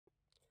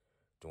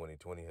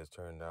2020 has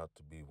turned out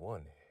to be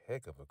one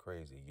heck of a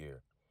crazy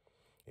year.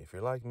 If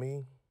you're like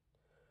me,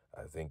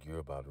 I think you're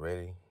about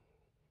ready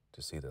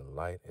to see the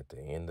light at the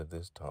end of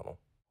this tunnel.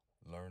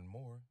 Learn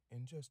more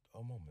in just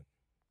a moment.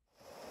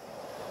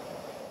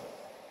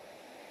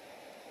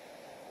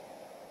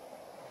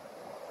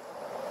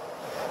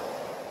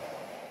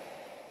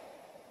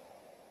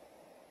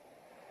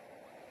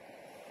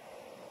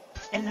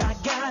 And I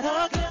got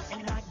a glimpse,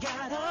 and I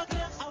got a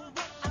glimpse of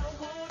what I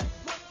wanted,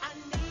 what I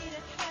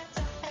needed, had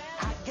to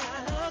have. I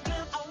got a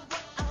glimpse of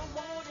what I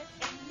wanted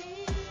and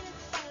needed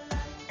for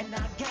life. And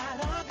I got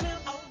a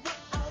glimpse of what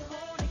I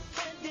wanted,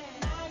 can't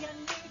deny I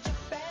need you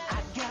back. I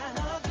got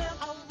a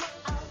glimpse of what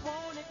I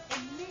wanted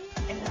and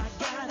needed. And I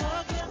got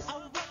a glimpse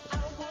of what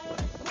I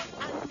wanted, what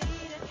I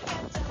needed,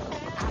 had to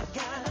have. I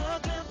got a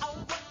glimpse of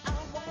what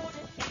I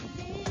wanted and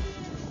needed.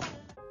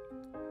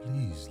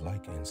 Please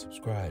like and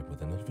subscribe with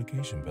the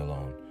notification bell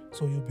on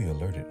so you'll be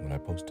alerted when I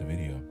post a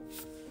video.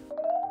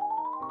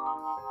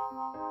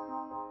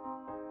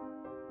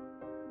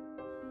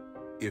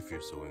 If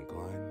you're so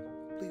inclined,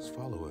 please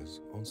follow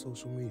us on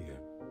social media.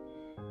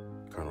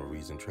 Colonel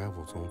Reason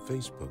Travels on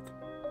Facebook,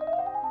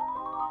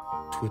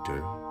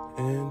 Twitter,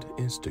 and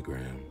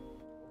Instagram.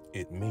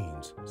 It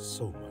means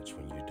so much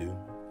when you do.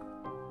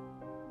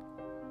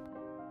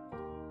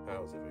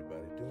 How's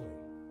everybody doing?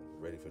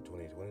 Ready for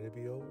 2020 to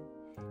be over?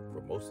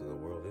 For most of the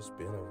world, it's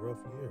been a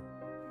rough year.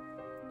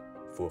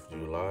 4th of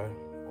July,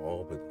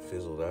 all but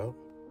fizzled out.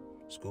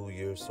 School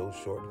year so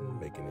shortened,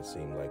 making it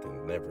seem like a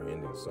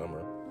never-ending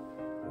summer.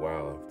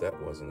 Wow, if that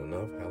wasn't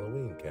enough,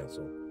 Halloween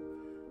canceled.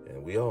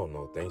 And we all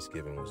know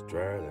Thanksgiving was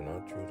drier than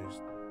our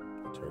Trudy's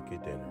turkey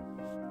dinner.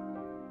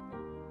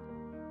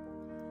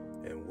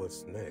 And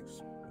what's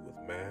next? With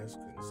masks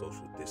and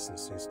social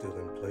distancing still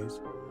in place,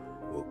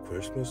 will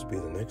Christmas be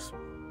the next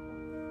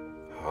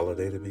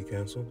holiday to be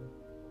canceled?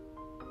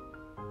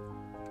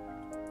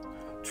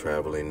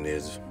 Traveling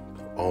is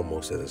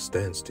almost at a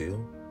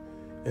standstill,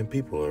 and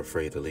people are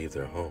afraid to leave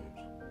their homes.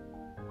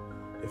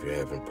 If you're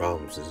having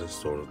problems with this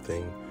sort of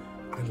thing,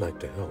 I'd like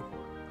to help.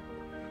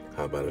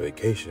 How about a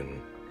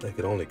vacation that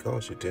could only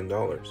cost you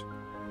 $10,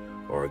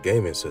 or a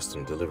gaming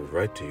system delivered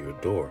right to your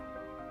door?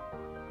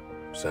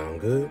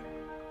 Sound good?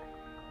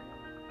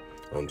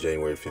 On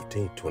January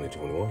 15th,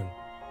 2021,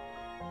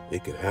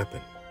 it could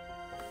happen.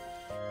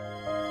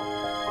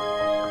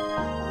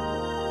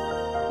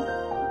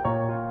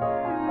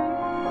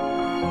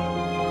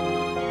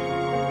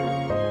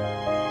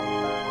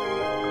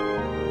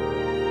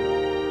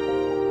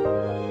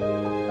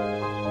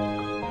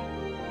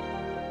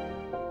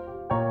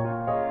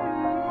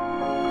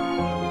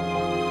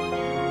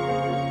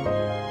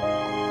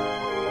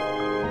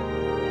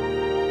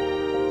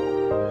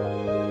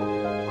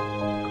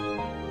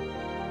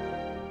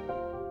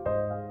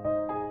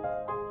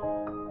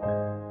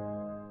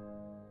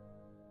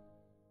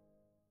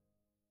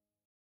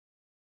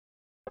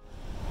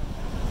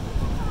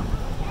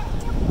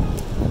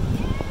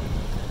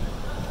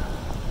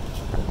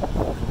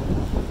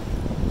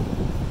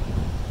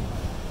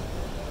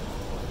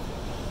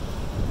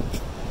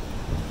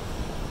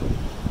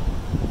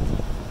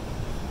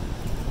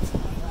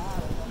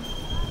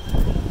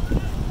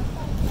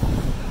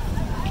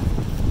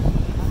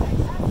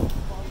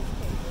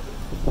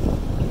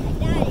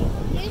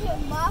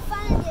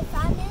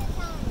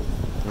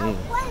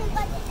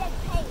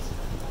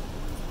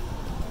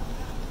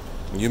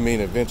 You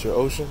mean Adventure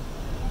Ocean?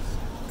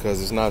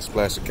 Because it's not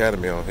Splash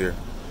Academy on here.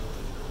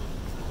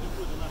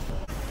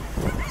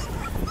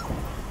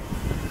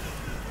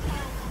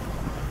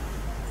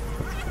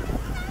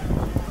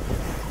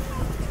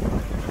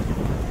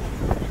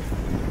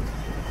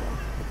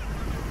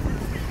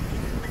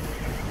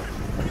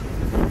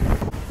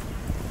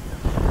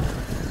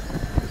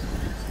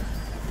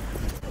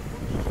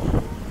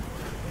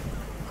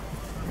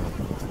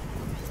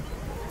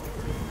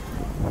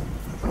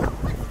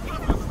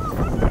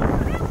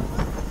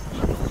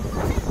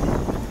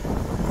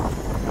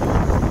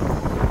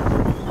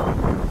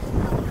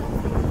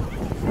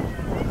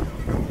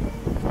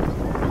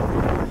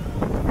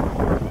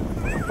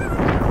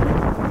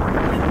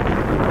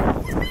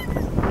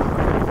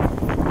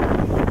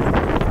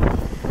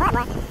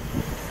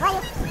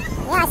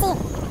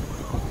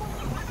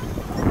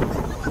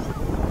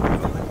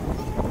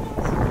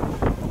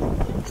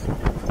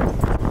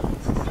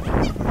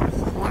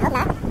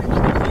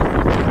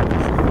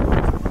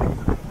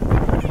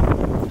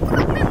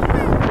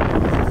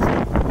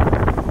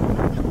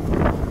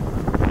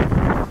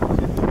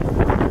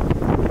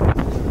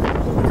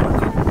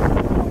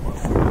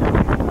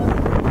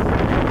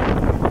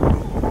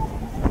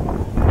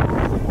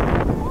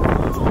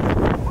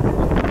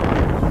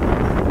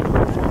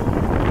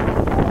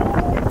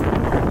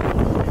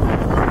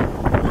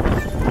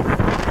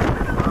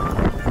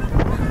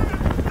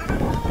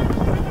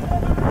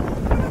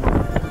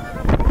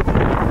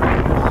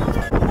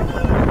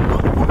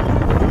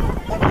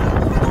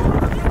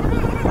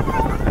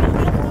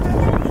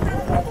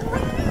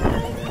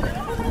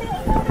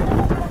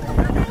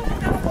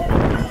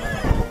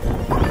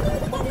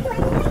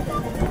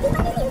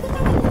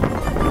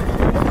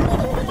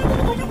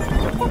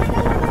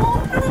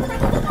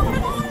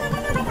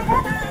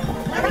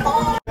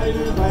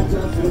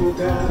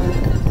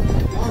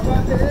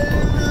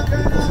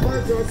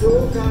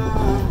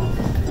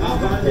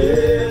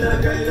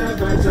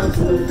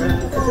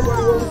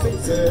 There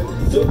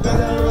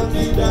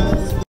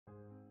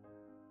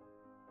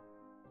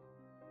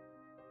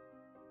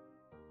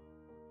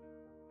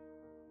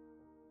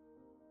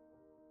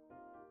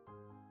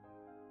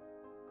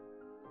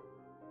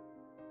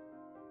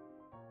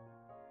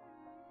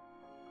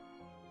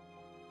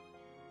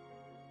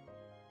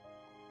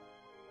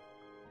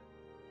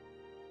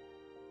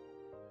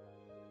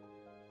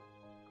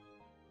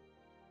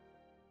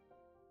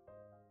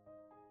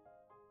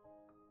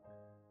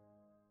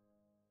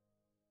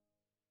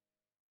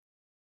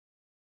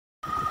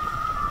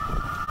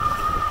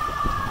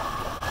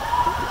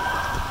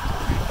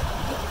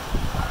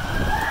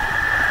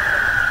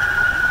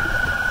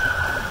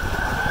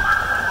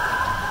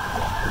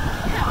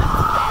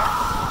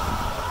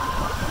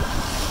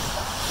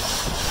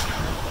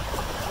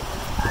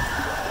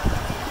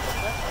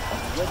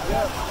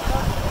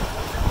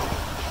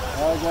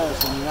we go,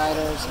 some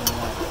uniters, some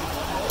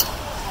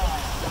uniters.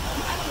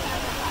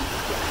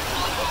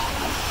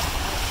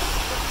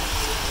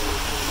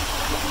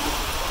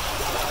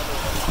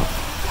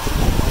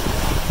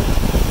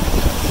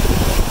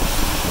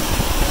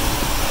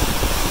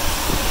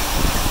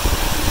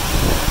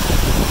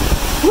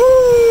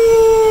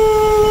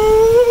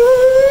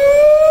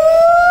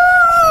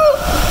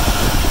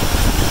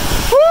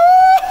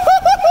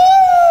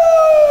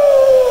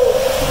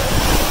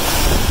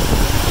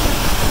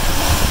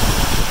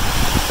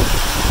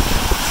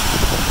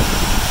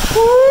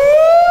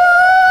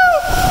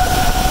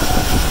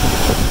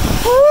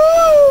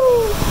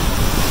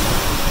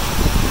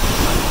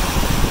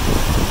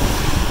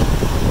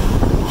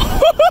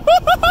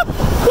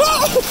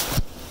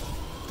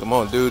 Come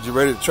on, dude, you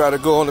ready to try to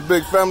go on the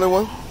big family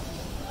one?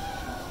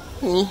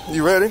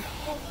 You ready?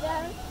 Yes,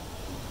 sir.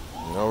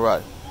 All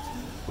right.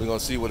 We're going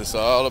to see what it's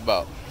all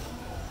about.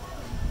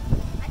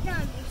 I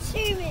got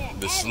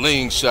The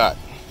slingshot.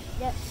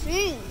 The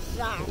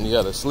slingshot.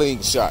 Yeah, the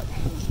slingshot.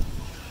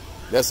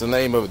 That's the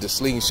name of it, the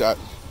slingshot.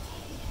 What's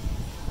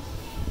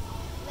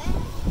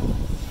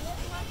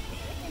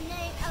the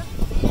name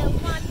of the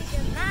one with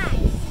the mat?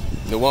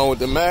 The one with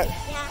the mat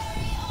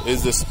Yeah.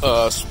 is the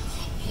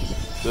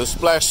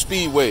Splash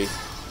Speedway.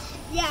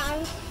 Yeah.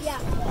 Put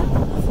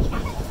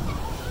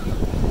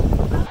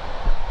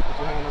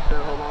your hand up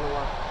there, hold on a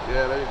while.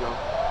 Yeah, there you go.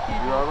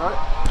 You all right?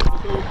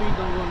 Okay, please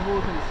don't go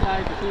move from the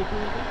side to keep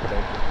moving.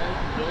 Thank you.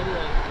 Enjoy the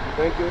ride.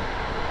 Thank you.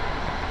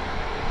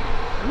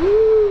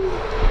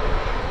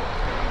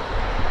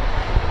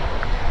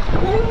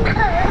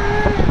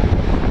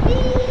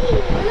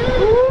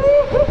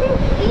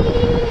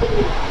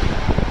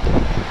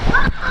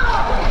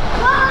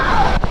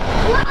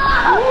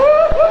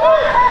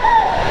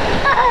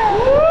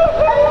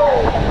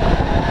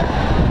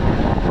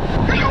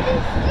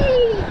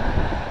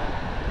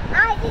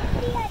 I just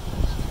see it.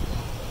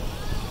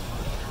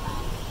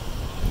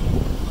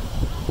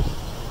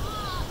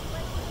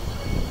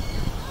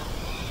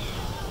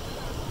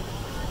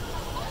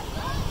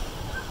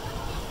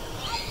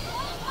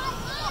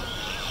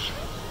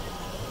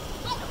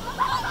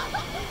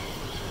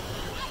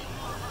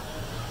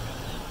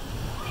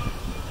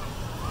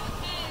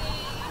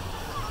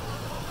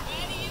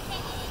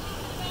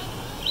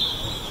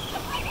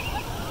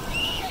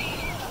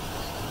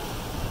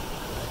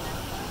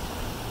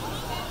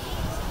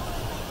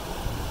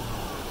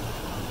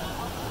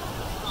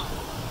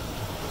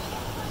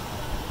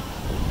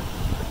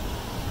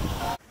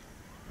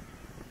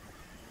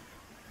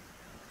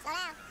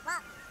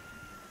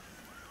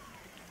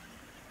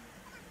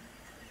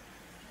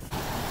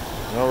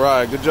 All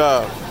right, good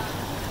job.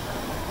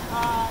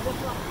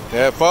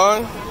 Had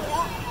fun?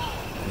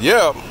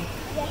 Yeah.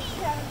 Yes,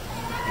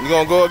 sir. You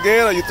gonna go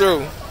again or you through?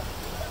 Go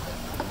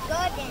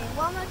again.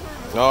 One more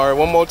time. All right,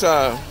 one more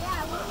time.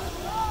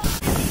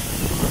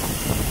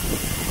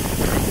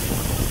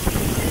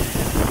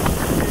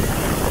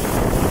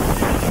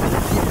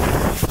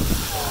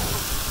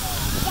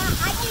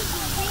 I can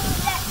reach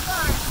that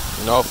far.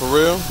 No, for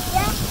real?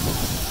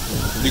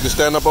 Yeah. You can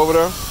stand up over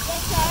there?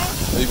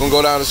 Yes, sir. You gonna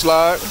go down the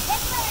slide? Yes,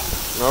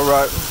 sir. All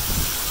right.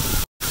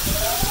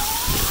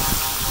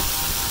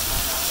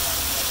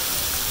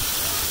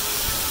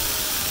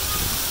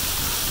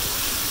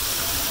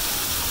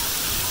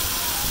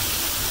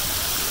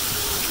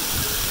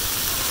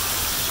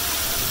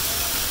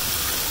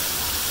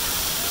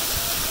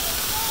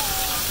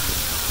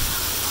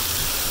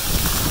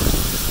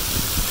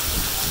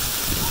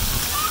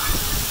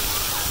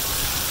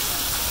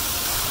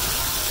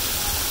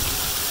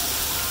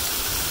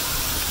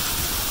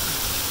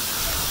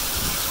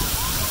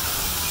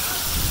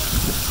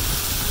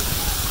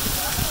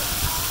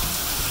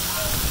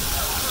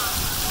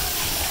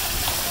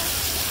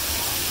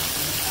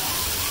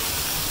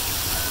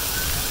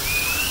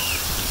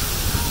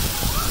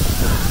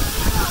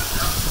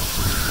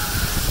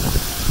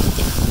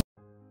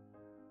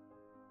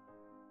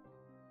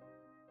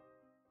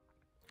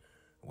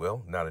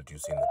 Well, now that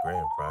you've seen the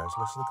grand prize,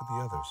 let's look at the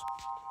others.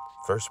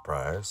 First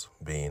prize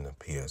being a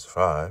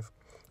PS5,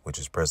 which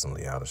is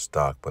presently out of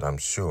stock, but I'm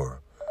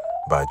sure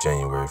by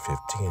January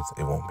 15th,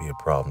 it won't be a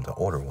problem to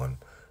order one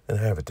and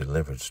have it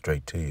delivered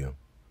straight to you.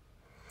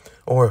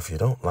 Or if you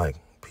don't like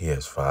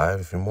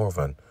PS5, if you're more of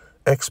an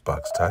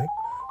Xbox type,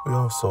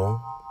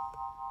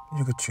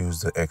 you could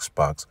choose the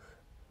Xbox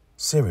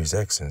Series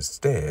X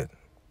instead.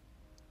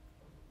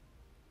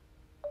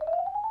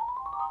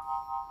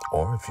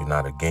 Or if you're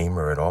not a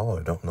gamer at all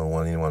or don't know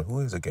anyone who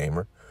is a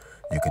gamer,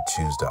 you could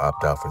choose to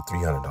opt out for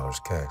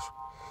 $300 cash.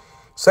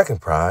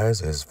 Second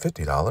prize is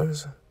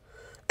 $50,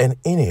 and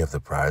any of the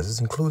prizes,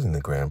 including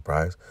the grand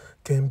prize,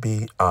 can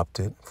be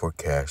opted for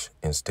cash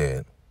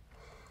instead.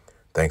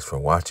 Thanks for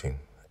watching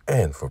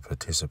and for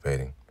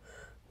participating.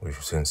 We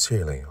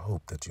sincerely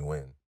hope that you win.